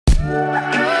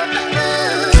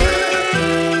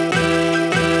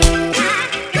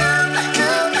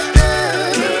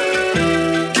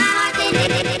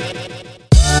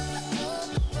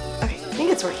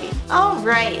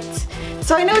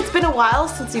So I know it's been a while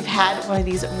since we've had one of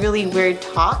these really weird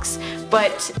talks,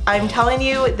 but I'm telling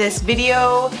you, this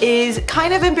video is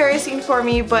kind of embarrassing for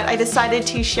me, but I decided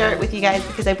to share it with you guys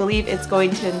because I believe it's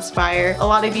going to inspire a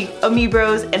lot of you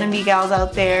Amiibos and Amigals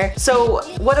out there. So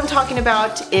what I'm talking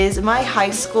about is my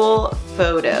high school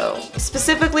photo.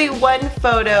 Specifically one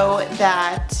photo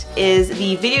that is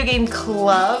the video game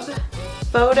club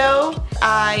photo.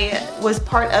 I was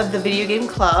part of the video game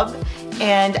club,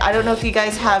 and I don't know if you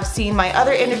guys have seen my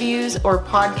other interviews or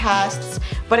podcasts,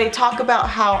 but I talk about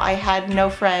how I had no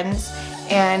friends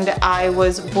and I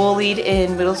was bullied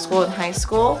in middle school and high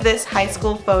school. This high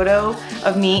school photo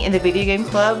of me in the video game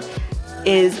club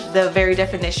is the very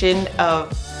definition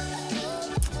of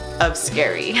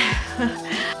scary.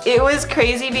 It was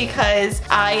crazy because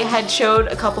I had showed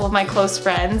a couple of my close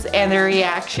friends and their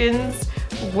reactions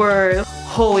were,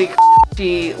 holy c***,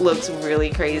 she looks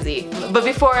really crazy. But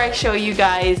before I show you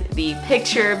guys the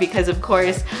picture, because of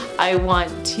course I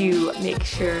want to make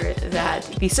sure that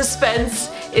the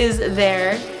suspense is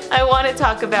there, I want to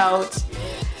talk about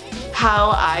how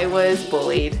I was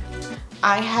bullied.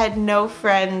 I had no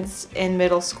friends in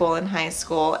middle school and high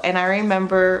school, and I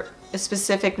remember a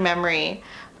specific memory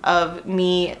of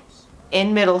me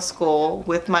in middle school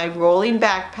with my rolling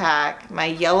backpack, my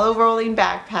yellow rolling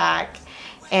backpack,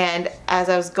 and as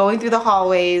I was going through the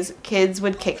hallways, kids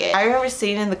would kick it. I remember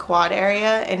sitting in the quad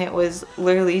area and it was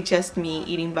literally just me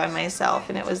eating by myself,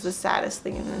 and it was the saddest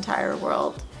thing in the entire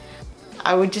world.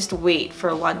 I would just wait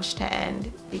for lunch to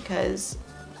end because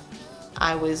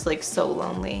I was like so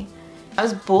lonely. I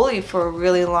was bullied for a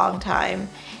really long time,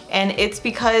 and it's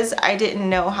because I didn't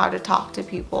know how to talk to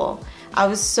people. I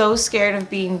was so scared of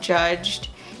being judged,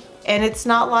 and it's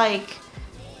not like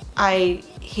I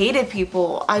hated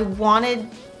people. I wanted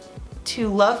to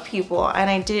love people and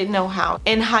I didn't know how.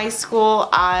 In high school,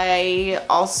 I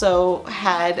also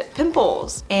had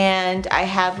pimples and I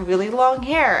had really long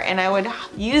hair, and I would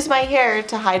use my hair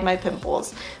to hide my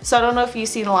pimples. So I don't know if you've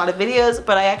seen a lot of videos,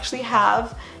 but I actually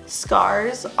have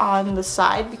scars on the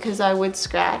side because I would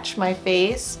scratch my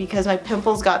face because my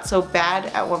pimples got so bad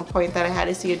at one point that I had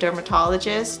to see a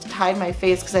dermatologist to hide my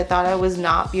face because I thought I was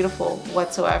not beautiful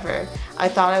whatsoever. I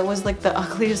thought I was like the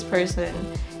ugliest person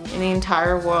in the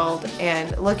entire world,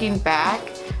 and looking back,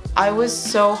 I was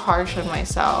so harsh on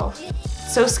myself.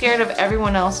 So scared of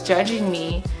everyone else judging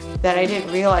me that I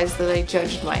didn't realize that I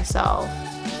judged myself.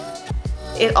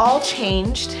 It all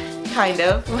changed kind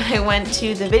of when I went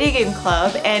to the video game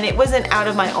club, and it wasn't out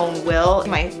of my own will.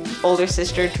 My older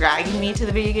sister dragging me to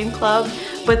the video game club,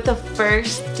 but the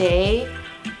first day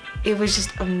it was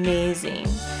just amazing.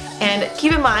 And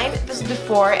keep in mind, this is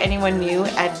before anyone knew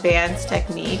advanced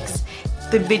techniques.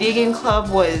 The video game club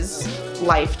was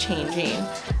life-changing.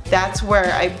 That's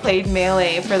where I played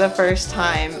Melee for the first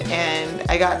time, and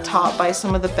I got taught by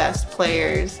some of the best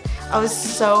players. I was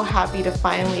so happy to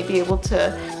finally be able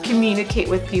to communicate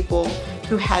with people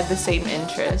who had the same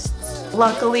interests.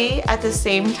 Luckily, at the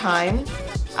same time,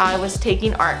 I was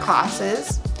taking art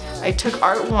classes. I took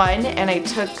Art 1 and I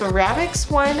took Ceramics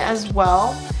 1 as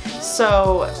well.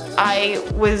 So I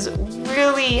was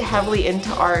really heavily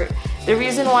into art. The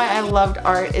reason why I loved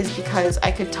art is because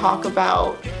I could talk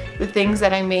about the things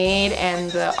that I made and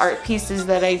the art pieces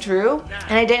that I drew,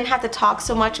 and I didn't have to talk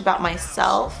so much about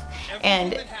myself,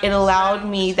 and it allowed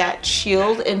me that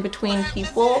shield in between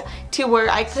people to where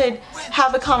I could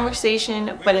have a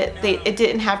conversation, but it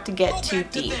didn't have to get too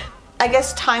deep. I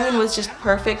guess timing was just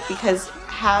perfect because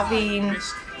having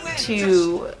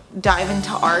to dive into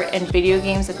art and video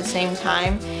games at the same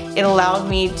time, it allowed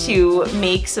me to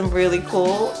make some really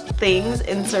cool things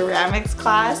in ceramics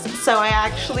class. So I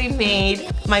actually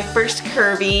made my first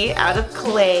Kirby out of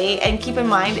clay, and keep in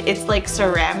mind it's like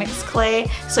ceramics clay,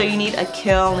 so you need a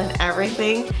kiln and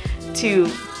everything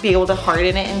to be able to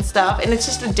harden it and stuff, and it's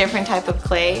just a different type of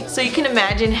clay. So you can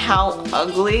imagine how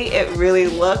ugly it really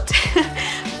looked.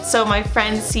 So my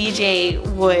friend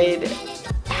CJ would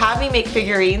have me make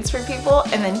figurines for people,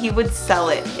 and then he would sell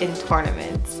it in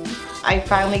tournaments. I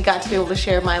finally got to be able to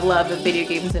share my love of video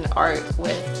games and art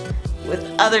with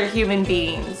other human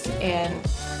beings, and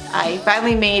I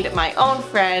finally made my own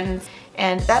friends,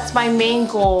 and that's my main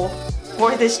goal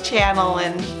for this channel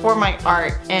and for my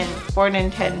art and for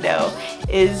Nintendo,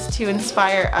 is to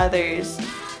inspire others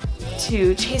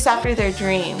to chase after their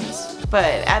dreams, but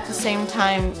at the same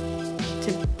time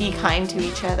to be kind to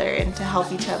each other and to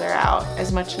help each other out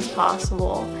as much as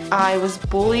possible. I was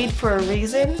bullied for a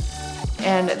reason,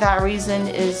 and that reason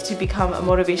is to become a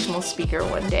motivational speaker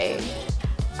one day.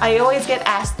 I always get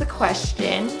asked the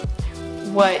question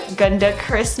what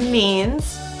GandaKris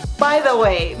means. By the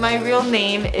way, my real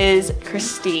name is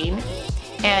Christine,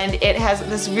 and it has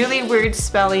this really weird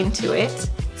spelling to it.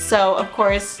 So of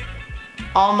course,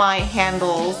 all my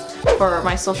handles for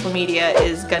my social media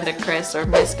is GandaKris or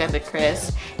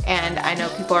MissGandaKris, and I know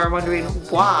people are wondering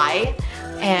why,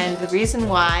 and the reason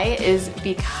why is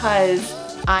because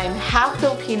I'm half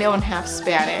Filipino and half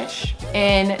Spanish.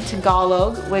 In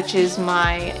Tagalog, which is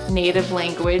my native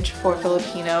language for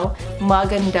Filipino,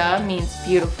 maganda means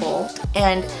beautiful,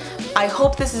 and I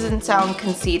hope this doesn't sound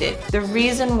conceited. The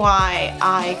reason why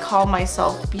I call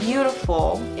myself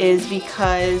beautiful is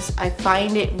because I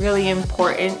find it really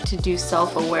important to do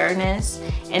self-awareness,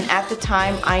 and at the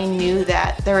time I knew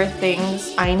that there are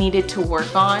things I needed to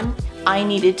work on, I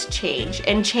needed to change,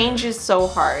 and change is so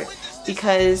hard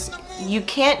because you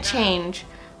can't change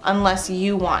unless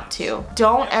you want to.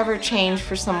 Don't ever change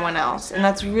for someone else, and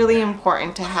that's really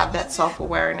important to have that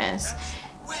self-awareness.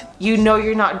 You know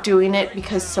you're not doing it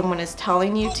because someone is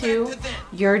telling you to.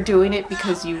 You're doing it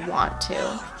because you want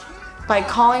to. By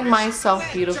calling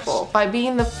myself beautiful, by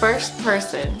being the first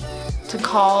person to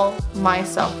call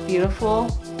myself beautiful,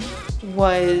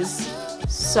 was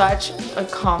such a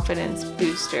confidence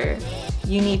booster.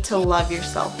 You need to love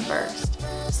yourself first.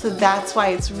 So that's why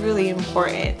it's really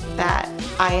important that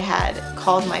I had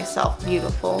called myself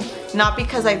beautiful. Not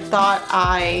because I thought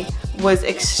I was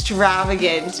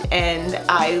extravagant and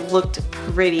I looked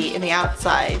pretty in the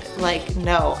outside. Like,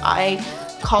 no, I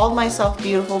called myself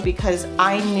beautiful because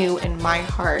I knew in my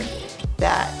heart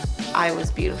that I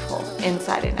was beautiful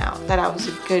inside and out, that I was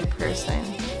a good person,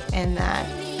 and that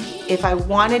if I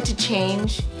wanted to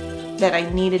change, that I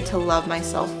needed to love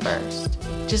myself first.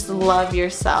 Just love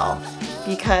yourself,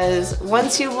 because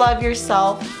once you love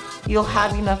yourself, you'll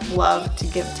have enough love to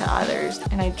give to others,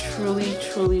 and I truly,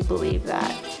 truly believe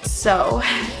that. So,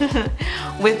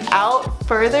 without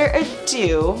further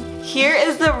ado, here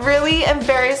is the really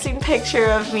embarrassing picture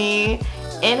of me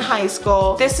in high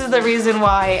school. This is the reason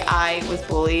why I was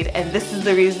bullied, and this is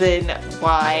the reason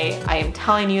why I am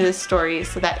telling you this story,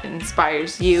 so that it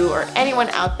inspires you or anyone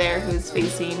out there who's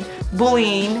facing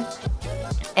bullying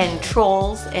and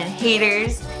trolls and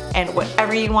haters and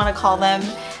whatever you want to call them.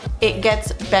 It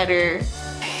gets better.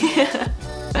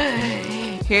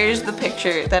 Here's the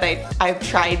picture that I've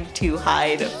tried to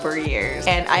hide for years,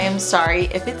 and I am sorry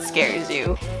if it scares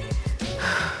you.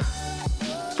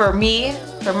 For me,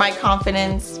 for my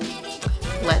confidence,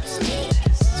 let's do this.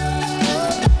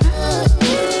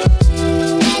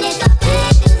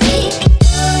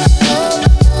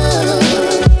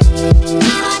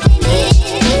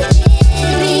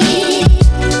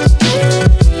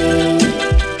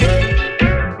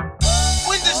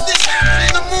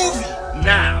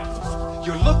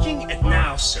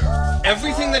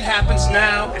 Everything that happens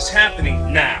now is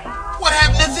happening now. What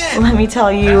happened to then? Let me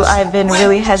tell you, I've been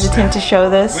really hesitant to show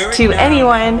this to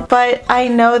anyone, but I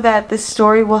know that this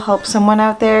story will help someone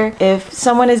out there. If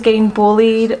someone is getting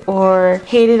bullied or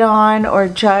hated on or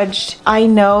judged, I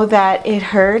know that it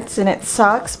hurts and it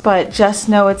sucks, but just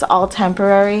know it's all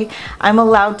temporary. I'm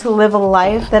allowed to live a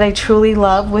life that I truly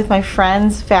love with my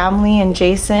friends, family, and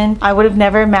Jason. I would have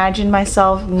never imagined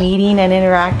myself meeting and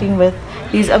interacting with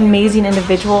these amazing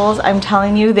individuals. I'm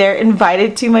telling you, they're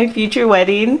invited to my future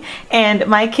wedding, and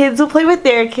my kids will play with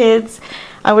their kids.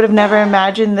 I would have never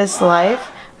imagined this life,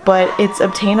 but it's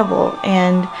obtainable,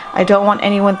 and I don't want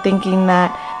anyone thinking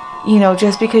that, you know,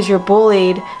 just because you're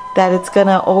bullied, that it's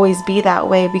gonna always be that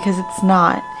way, because it's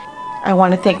not. I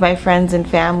want to thank my friends and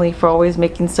family for always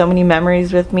making so many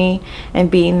memories with me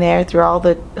and being there through all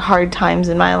the hard times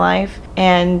in my life.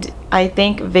 And I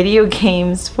thank video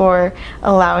games for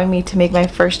allowing me to make my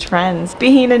first friends.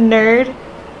 Being a nerd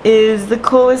is the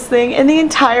coolest thing in the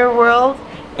entire world,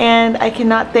 and I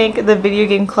cannot thank the video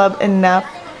game club enough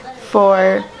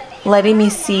for letting me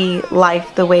see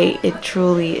life the way it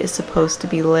truly is supposed to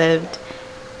be lived.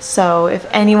 So if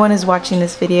anyone is watching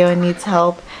this video and needs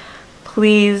help,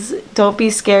 please don't be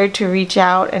scared to reach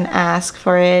out and ask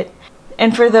for it.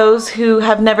 And for those who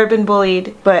have never been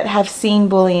bullied but have seen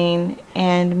bullying,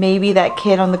 and maybe that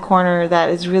kid on the corner that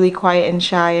is really quiet and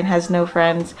shy and has no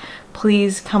friends,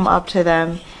 please come up to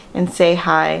them and say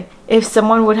hi. If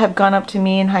someone would have gone up to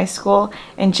me in high school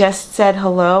and just said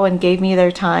hello and gave me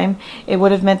their time, it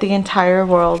would have meant the entire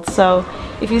world. So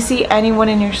if you see anyone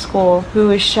in your school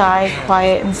who is shy,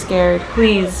 quiet, and scared,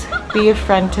 please be a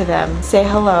friend to them. Say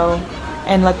hello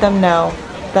and let them know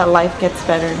that life gets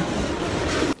better.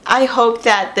 I hope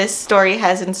that this story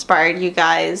has inspired you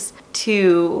guys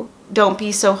to don't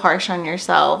be so harsh on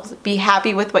yourselves. Be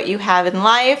happy with what you have in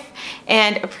life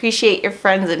and appreciate your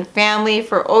friends and family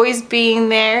for always being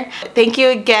there. Thank you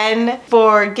again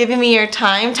for giving me your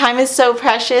time. Time is so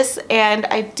precious and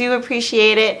I do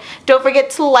appreciate it. Don't forget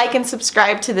to like and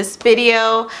subscribe to this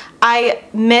video. I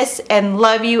miss and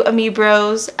love you,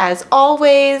 Amiibros, as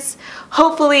always.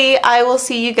 Hopefully I will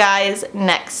see you guys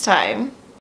next time.